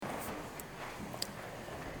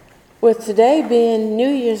With today being New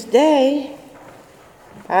Year's Day,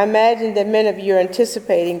 I imagine that many of you are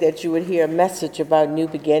anticipating that you would hear a message about new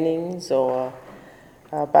beginnings or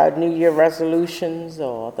about New Year resolutions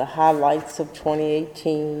or the highlights of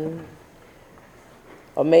 2018.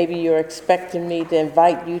 Or maybe you're expecting me to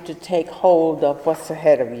invite you to take hold of what's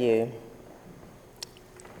ahead of you.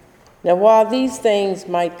 Now, while these things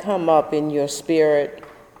might come up in your spirit,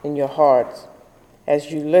 in your heart,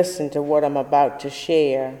 as you listen to what I'm about to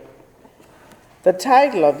share, the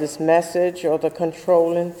title of this message, or the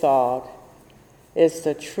controlling thought, is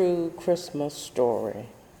The True Christmas Story.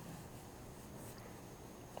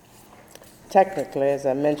 Technically, as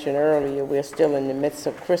I mentioned earlier, we're still in the midst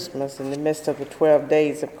of Christmas, in the midst of the 12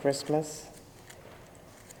 days of Christmas.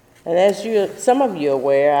 And as some of you are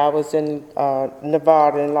aware, I was in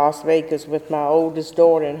Nevada, in Las Vegas, with my oldest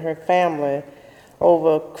daughter and her family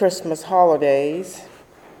over Christmas holidays.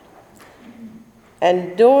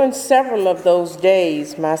 And during several of those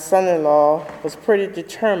days, my son-in-law was pretty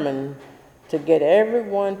determined to get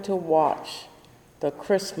everyone to watch the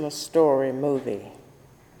Christmas Story movie.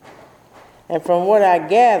 And from what I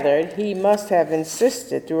gathered, he must have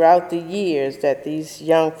insisted throughout the years that these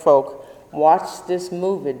young folk watch this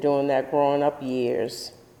movie during their growing up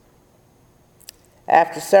years.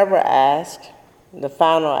 After several asks, the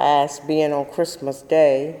final ask being on Christmas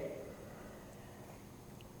Day,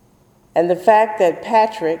 and the fact that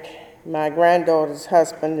Patrick, my granddaughter's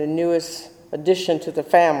husband, the newest addition to the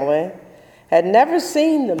family, had never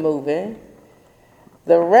seen the movie,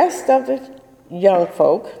 the rest of the young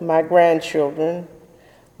folk, my grandchildren,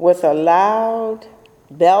 with a loud,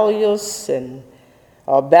 bellows and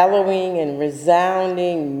bellowing and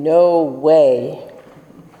resounding "no way,"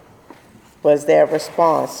 was their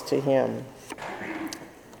response to him.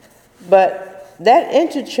 But that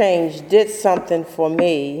interchange did something for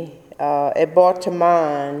me. It brought to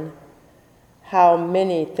mind how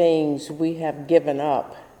many things we have given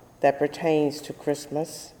up that pertains to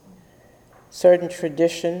Christmas, certain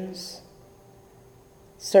traditions,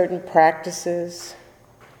 certain practices,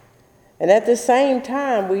 and at the same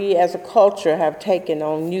time, we as a culture have taken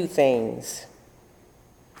on new things.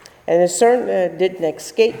 And it certainly didn't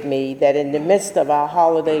escape me that in the midst of our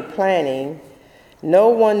holiday planning, no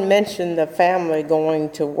one mentioned the family going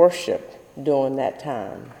to worship during that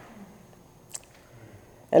time.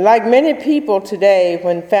 And like many people today,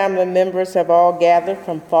 when family members have all gathered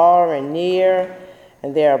from far and near,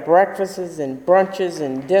 and there are breakfasts and brunches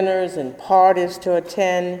and dinners and parties to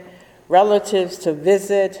attend, relatives to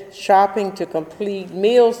visit, shopping to complete,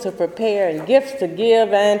 meals to prepare, and gifts to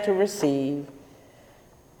give and to receive,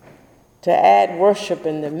 to add worship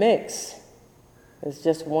in the mix is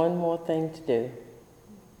just one more thing to do.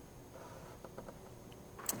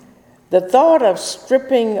 The thought of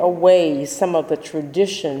stripping away some of the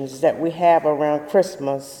traditions that we have around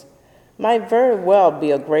Christmas might very well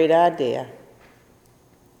be a great idea,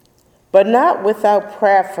 but not without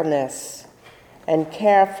prayerfulness and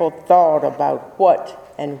careful thought about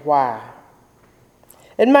what and why.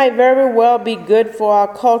 It might very well be good for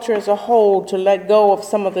our culture as a whole to let go of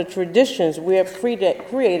some of the traditions we have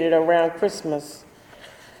created around Christmas,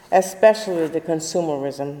 especially the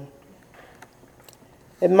consumerism.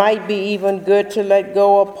 It might be even good to let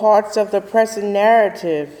go of parts of the present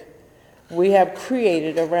narrative we have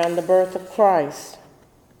created around the birth of Christ.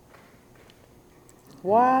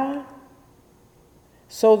 Why?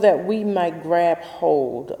 So that we might grab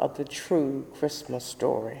hold of the true Christmas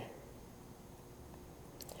story.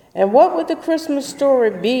 And what would the Christmas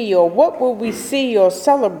story be, or what would we see or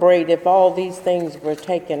celebrate if all these things were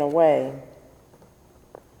taken away?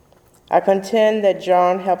 I contend that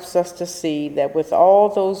John helps us to see that with all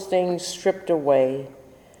those things stripped away,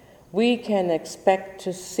 we can expect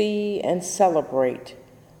to see and celebrate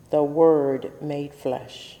the Word made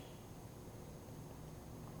flesh.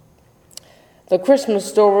 The Christmas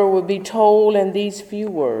story will be told in these few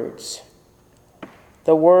words.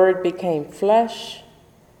 The Word became flesh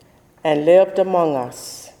and lived among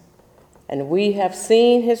us, and we have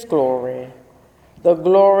seen his glory, the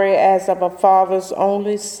glory as of a Father's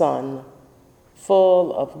only Son,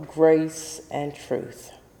 full of grace and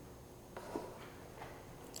truth.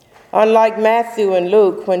 Unlike Matthew and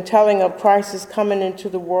Luke, when telling of Christ's coming into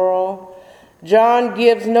the world, John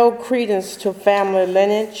gives no credence to family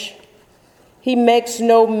lineage. He makes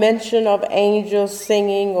no mention of angels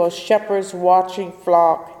singing or shepherds watching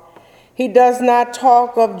flock. He does not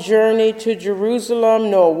talk of journey to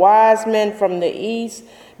Jerusalem nor wise men from the east.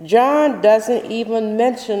 John doesn't even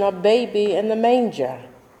mention a baby in the manger.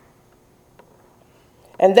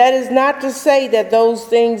 And that is not to say that those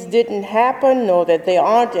things didn't happen or that they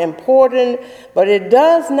aren't important, but it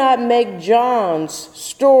does not make John's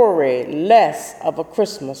story less of a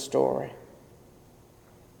Christmas story.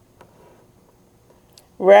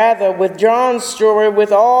 Rather, with John's story,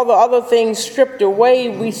 with all the other things stripped away,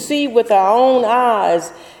 we see with our own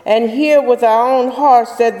eyes and hear with our own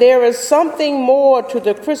hearts that there is something more to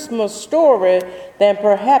the Christmas story than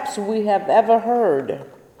perhaps we have ever heard.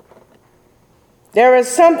 There is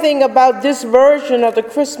something about this version of the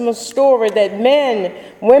Christmas story that men,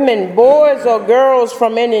 women, boys, or girls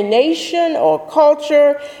from any nation or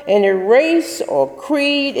culture, any race or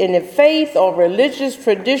creed, any faith or religious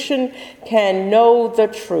tradition can know the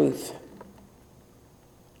truth.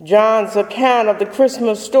 John's account of the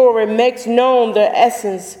Christmas story makes known the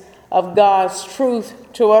essence of God's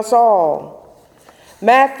truth to us all.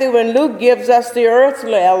 Matthew and Luke gives us the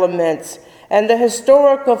earthly elements and the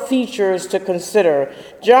historical features to consider.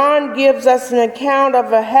 John gives us an account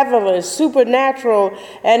of a heavenly, supernatural,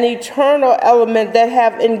 and eternal element that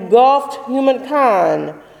have engulfed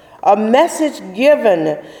humankind. A message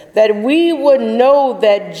given that we would know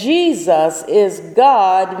that Jesus is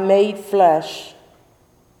God made flesh.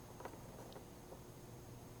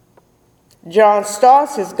 John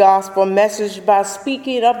starts his gospel message by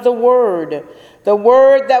speaking of the Word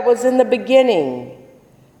that was in the beginning.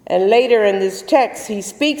 And later in this text, he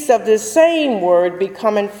speaks of this same Word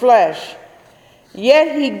becoming flesh.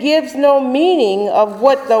 Yet he gives no meaning of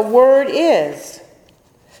what the Word is.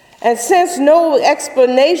 And since no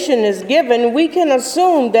explanation is given, we can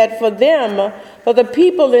assume that for the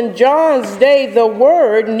people in John's day, the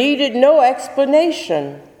Word needed no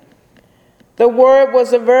explanation. The Word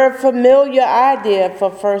was a very familiar idea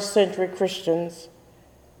for first century Christians.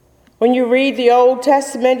 When you read the Old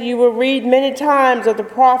Testament, you will read many times of the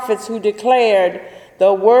prophets who declared,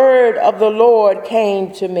 "The word of the Lord came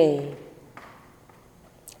to me."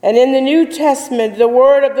 And in the New Testament, the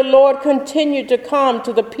word of the Lord continued to come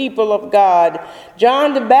to the people of God.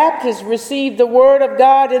 John the Baptist received the word of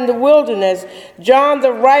God in the wilderness. John,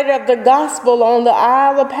 the writer of the gospel, on the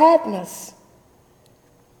Isle of Patmos.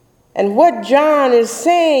 And what John is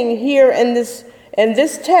saying here in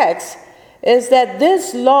this text is that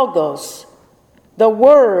this logos, the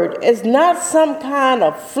word, is not some kind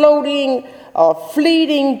of floating or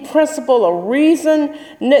fleeting principle or reason.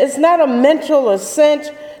 It's not a mental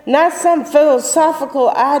assent, not some philosophical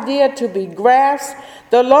idea to be grasped.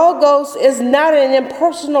 The logos is not an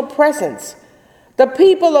impersonal presence. The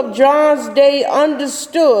people of John's day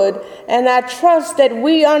understood, and I trust that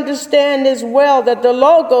we understand as well, that the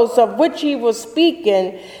logos of which he was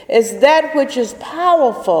speaking is that which is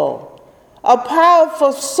powerful. A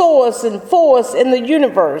powerful source and force in the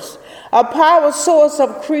universe, a power source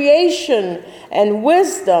of creation and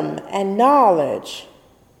wisdom and knowledge.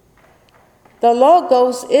 The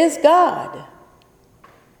Logos is God.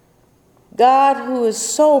 God who is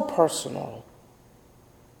so personal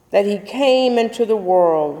that he came into the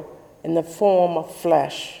world in the form of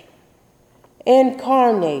flesh,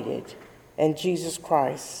 incarnated in Jesus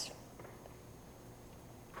Christ.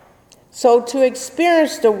 So to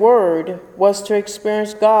experience the Word was to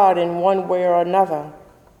experience God in one way or another.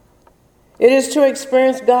 It is to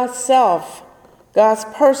experience God's self, God's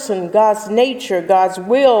person, God's nature, God's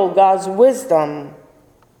will, God's wisdom.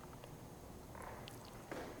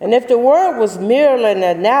 And if the Word was merely an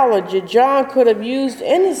analogy, John could have used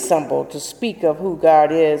any symbol to speak of who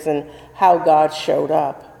God is and how God showed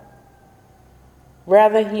up.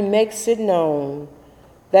 Rather, he makes it known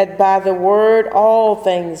that by the Word all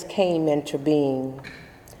things came into being.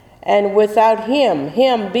 And without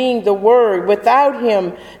him being the Word, without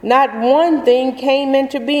him not one thing came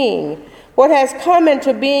into being. What has come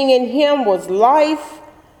into being in him was life,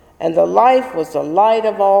 and the life was the light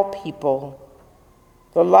of all people.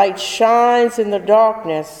 The light shines in the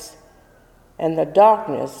darkness, and the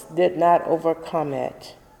darkness did not overcome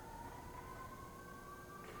it.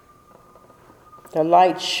 The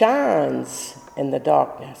light shines in the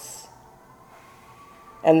darkness,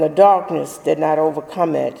 and the darkness did not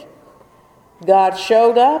overcome it. God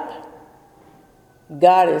showed up.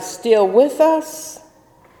 God is still with us.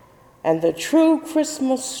 And the true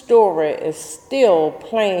Christmas story is still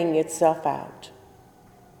playing itself out.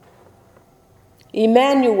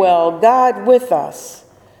 Emmanuel, God with us.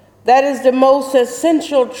 That is the most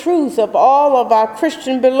essential truth of all of our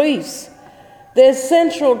Christian beliefs. The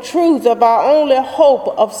essential truth of our only hope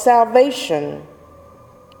of salvation.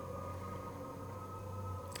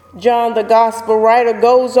 John, the gospel writer,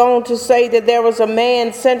 goes on to say that there was a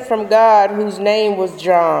man sent from God whose name was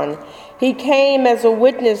John. He came as a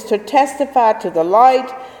witness to testify to the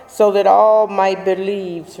light so that all might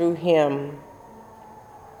believe through him.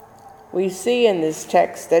 We see in this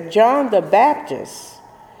text that John the Baptist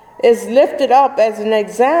is lifted up as an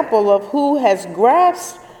example of who has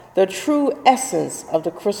grasped the true essence of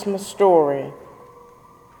the Christmas story.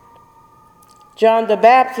 John the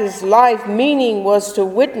Baptist's life meaning was to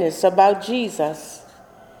witness about Jesus.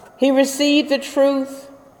 He received the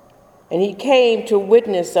truth, and he came to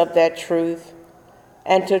witness of that truth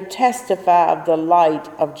and to testify of the light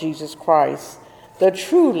of Jesus Christ, the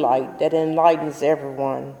true light that enlightens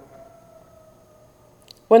everyone.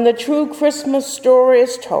 When the true Christmas story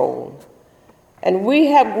is told, and we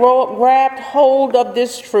have grabbed hold of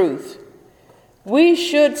this truth, we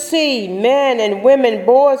should see men and women,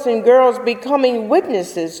 boys and girls becoming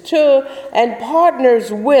witnesses to and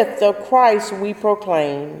partners with the Christ we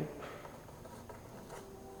proclaim.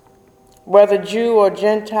 Whether Jew or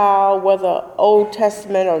Gentile, whether Old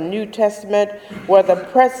Testament or New Testament, whether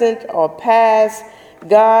present or past,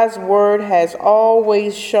 God's word has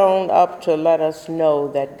always shown up to let us know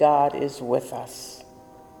that God is with us.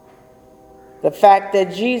 The fact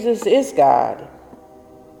that Jesus is God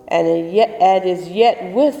and is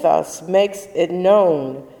yet with us makes it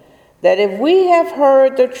known that if we have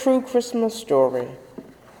heard the true Christmas story,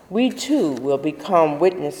 we too will become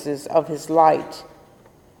witnesses of his light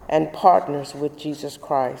and partners with Jesus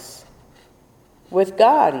Christ, with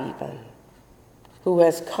God even, who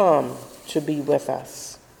has come to be with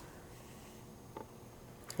us.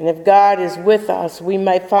 And if God is with us, we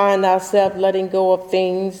might find ourselves letting go of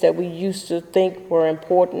things that we used to think were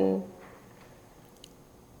important.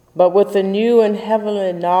 But with the new and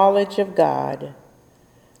heavenly knowledge of God,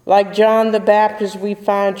 like John the Baptist, we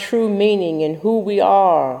find true meaning in who we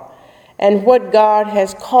are and what God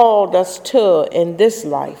has called us to in this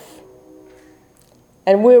life.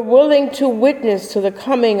 And we're willing to witness to the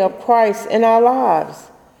coming of Christ in our lives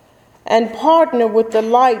and partner with the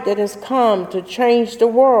light that has come to change the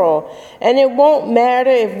world. And it won't matter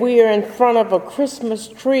if we are in front of a Christmas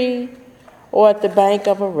tree or at the bank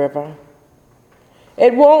of a river.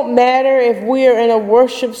 It won't matter if we are in a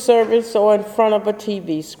worship service or in front of a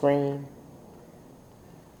TV screen.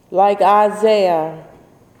 Like Isaiah,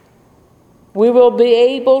 we will be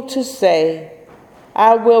able to say,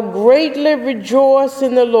 I will greatly rejoice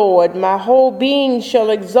in the Lord. My whole being shall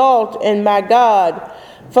exult in my God.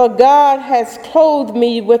 For God has clothed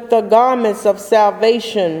me with the garments of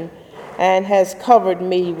salvation and has covered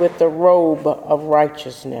me with the robe of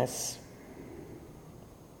righteousness.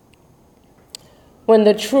 When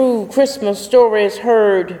the true Christmas story is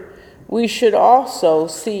heard, we should also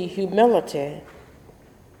see humility.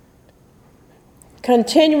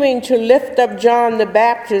 Continuing to lift up John the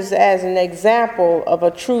Baptist as an example of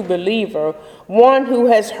a true believer, one who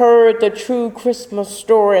has heard the true Christmas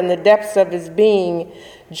story in the depths of his being,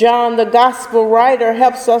 John the gospel writer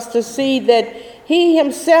helps us to see that he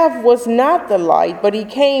himself was not the light, but he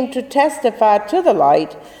came to testify to the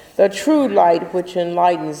light, the true light which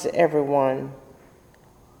enlightens everyone.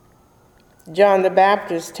 John the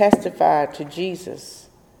Baptist testified to Jesus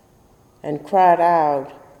and cried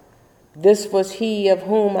out, "This was he of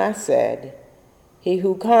whom I said, he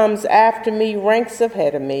who comes after me ranks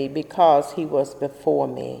ahead of me because he was before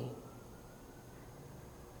me."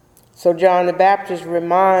 So John the Baptist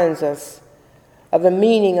reminds us of the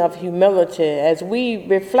meaning of humility as we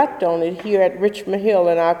reflect on it here at Richmond Hill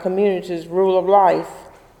in our community's Rule of Life.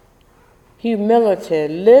 Humility,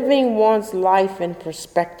 living one's life in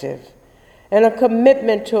perspective, and a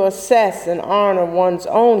commitment to assess and honor one's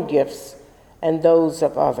own gifts and those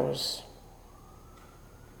of others.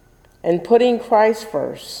 And putting Christ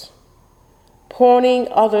first, pointing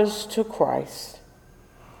others to Christ,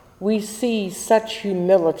 we see such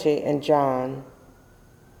humility in John.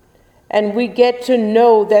 And we get to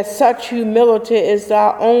know that such humility is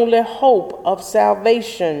our only hope of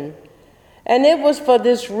salvation. And it was for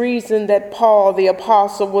this reason that Paul the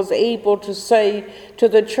apostle was able to say to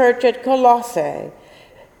the church at Colossae,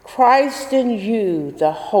 "Christ in you,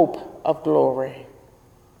 the hope of glory."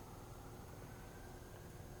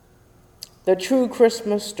 The true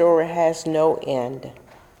Christmas story has no end.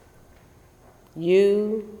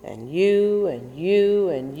 You and you and you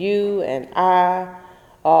and you and I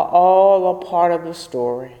are all a part of the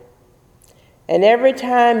story. And every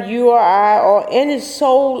time you or I or any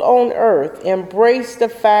soul on earth embrace the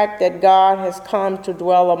fact that God has come to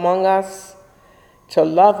dwell among us, to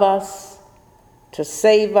love us, to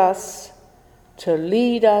save us, to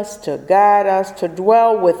lead us, to guide us, to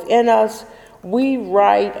dwell within us, we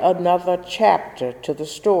write another chapter to the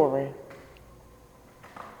story.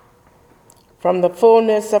 From the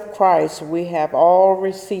fullness of Christ, we have all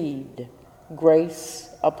received grace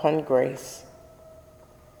upon grace.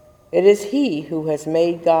 It is he who has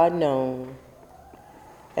made God known,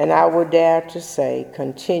 and I would dare to say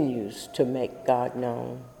continues to make God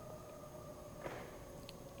known.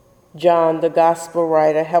 John, the gospel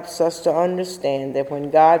writer, helps us to understand that when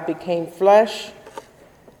God became flesh,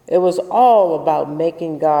 it was all about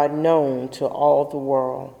making God known to all the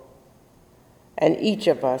world, and each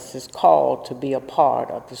of us is called to be a part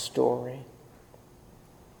of the story.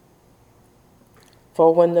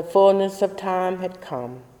 For when the fullness of time had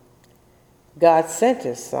come, God sent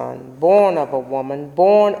his Son, born of a woman,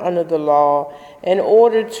 born under the law, in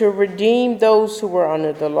order to redeem those who were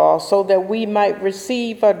under the law, so that we might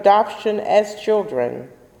receive adoption as children.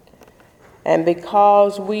 And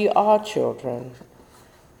because we are children,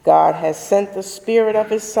 God has sent the Spirit of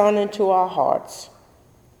his Son into our hearts,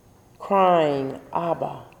 crying,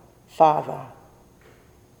 Abba, Father.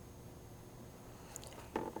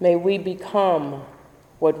 May we become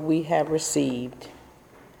what we have received.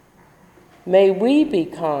 May we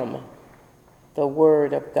become the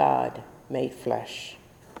Word of God made flesh.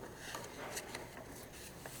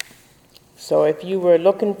 So if you were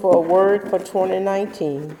looking for a word for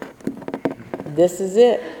 2019, this is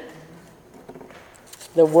it.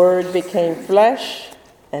 The Word became flesh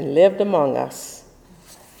and lived among us,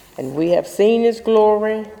 and we have seen his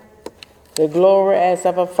glory, the glory as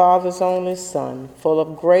of a Father's only Son, full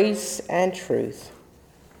of grace and truth.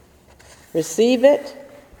 Receive it,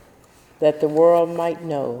 that the world might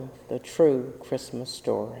know the true Christmas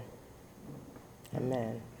story.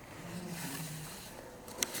 Amen.